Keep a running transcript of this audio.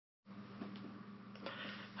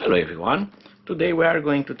Hello everyone. Today we are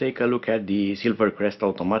going to take a look at the Silvercrest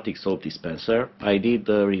automatic soap dispenser. I did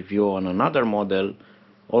a review on another model,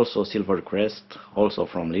 also Silvercrest, also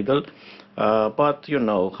from Lidl. But you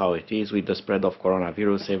know how it is with the spread of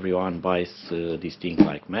coronavirus. Everyone buys these things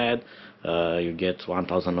like mad. You get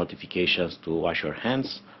 1000 notifications to wash your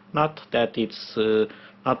hands. Not that it's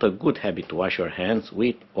not a good habit to wash your hands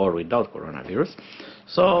with or without coronavirus.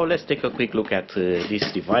 So let's take a quick look at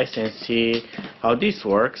this device and see how this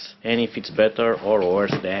works and if it's better or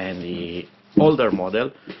worse than the older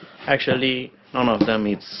model. Actually, none of them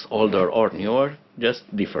is older or newer, just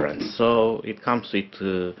different. So it comes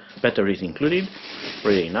with batteries included,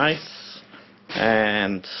 really nice.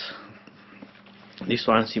 And this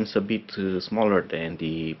one seems a bit smaller than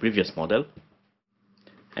the previous model.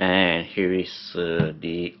 And here is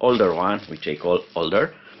the older one, which I call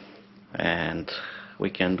older, and we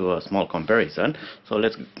can do a small comparison. So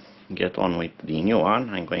let's get on with the new one.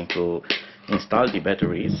 I'm going to install the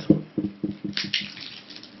batteries.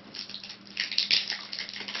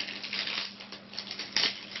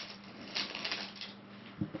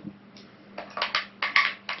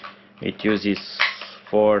 It uses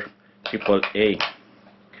 4 AAA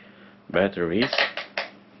batteries.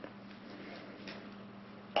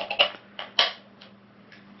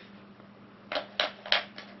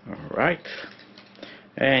 Alright,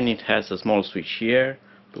 and it has a small switch here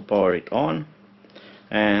to power it on,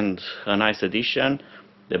 and a nice addition,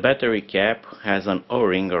 the battery cap has an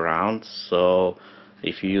O-ring around, so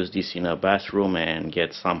if you use this in a bathroom and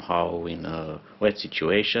get somehow in a wet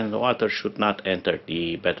situation, the water should not enter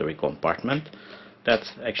the battery compartment.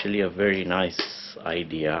 That's actually a very nice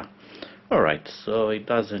idea. Alright, so it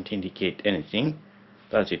doesn't indicate anything.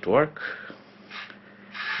 Does it work?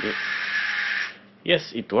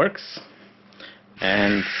 Yes, it works,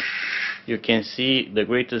 and you can see the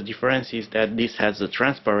greatest difference is that this has a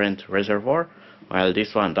transparent reservoir while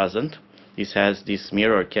this one doesn't. This has this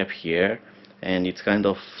mirror cap here, and it's kind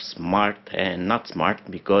of smart and not smart,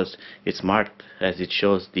 because it's smart as it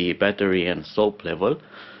shows the battery and soap level.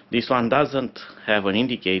 This one doesn't have an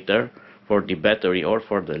indicator for the battery or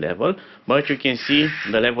for the level, but you can see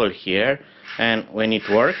the level here, and when it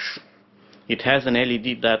works it has an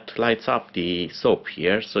LED that lights up the soap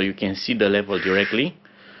here, so you can see the level directly.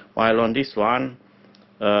 While on this one,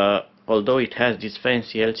 although it has this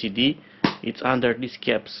fancy LCD, it's under this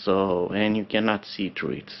cap, so and you cannot see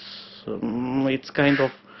through it. So, it's kind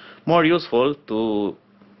of more useful to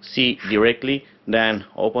see directly than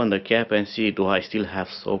open the cap and see, do I still have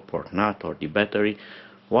soap or not, or the battery.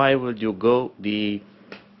 Why would you go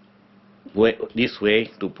this way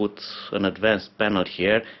to put an advanced panel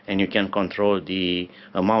here, and you can control the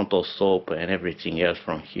amount of soap and everything else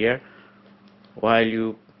from here, while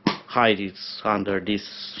you hide it under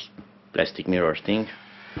this plastic mirror thing?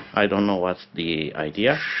 I don't know what's the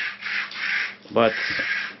idea, but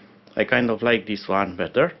I kind of like this one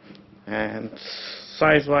better. And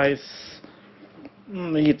size wise,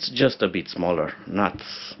 it's just a bit smaller, not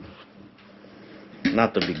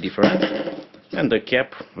a big difference. And the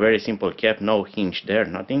cap, very simple cap, no hinge there,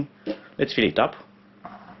 nothing. Let's fill it up.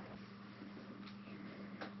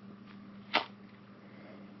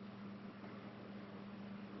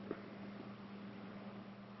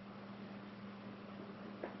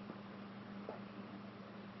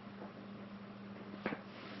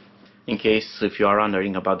 In case if you are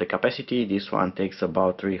wondering about the capacity, this one takes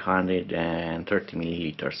about 330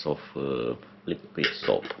 milliliters of liquid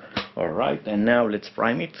soap. Alright, and now let's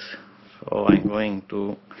prime it. So I'm going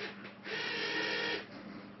to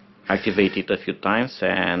activate it a few times,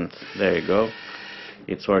 and there you go,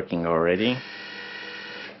 it's working already.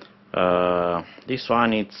 This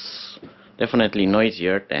one it's definitely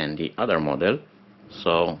noisier than the other model,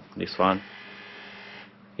 so this one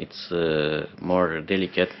it's more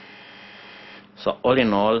delicate. So all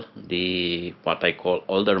in all, the what I call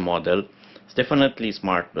older model is definitely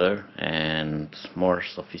smarter and more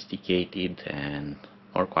sophisticated and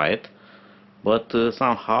more quiet. But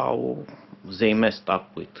somehow they messed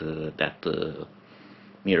up with that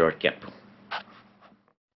mirror cap.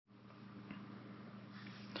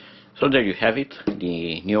 So there you have it,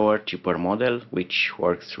 the newer, cheaper model, which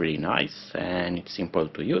works really nice and it's simple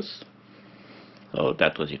to use. So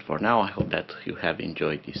that was it for now. I hope that you have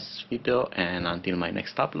enjoyed this video, and until my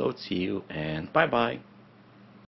next upload, see you and bye bye.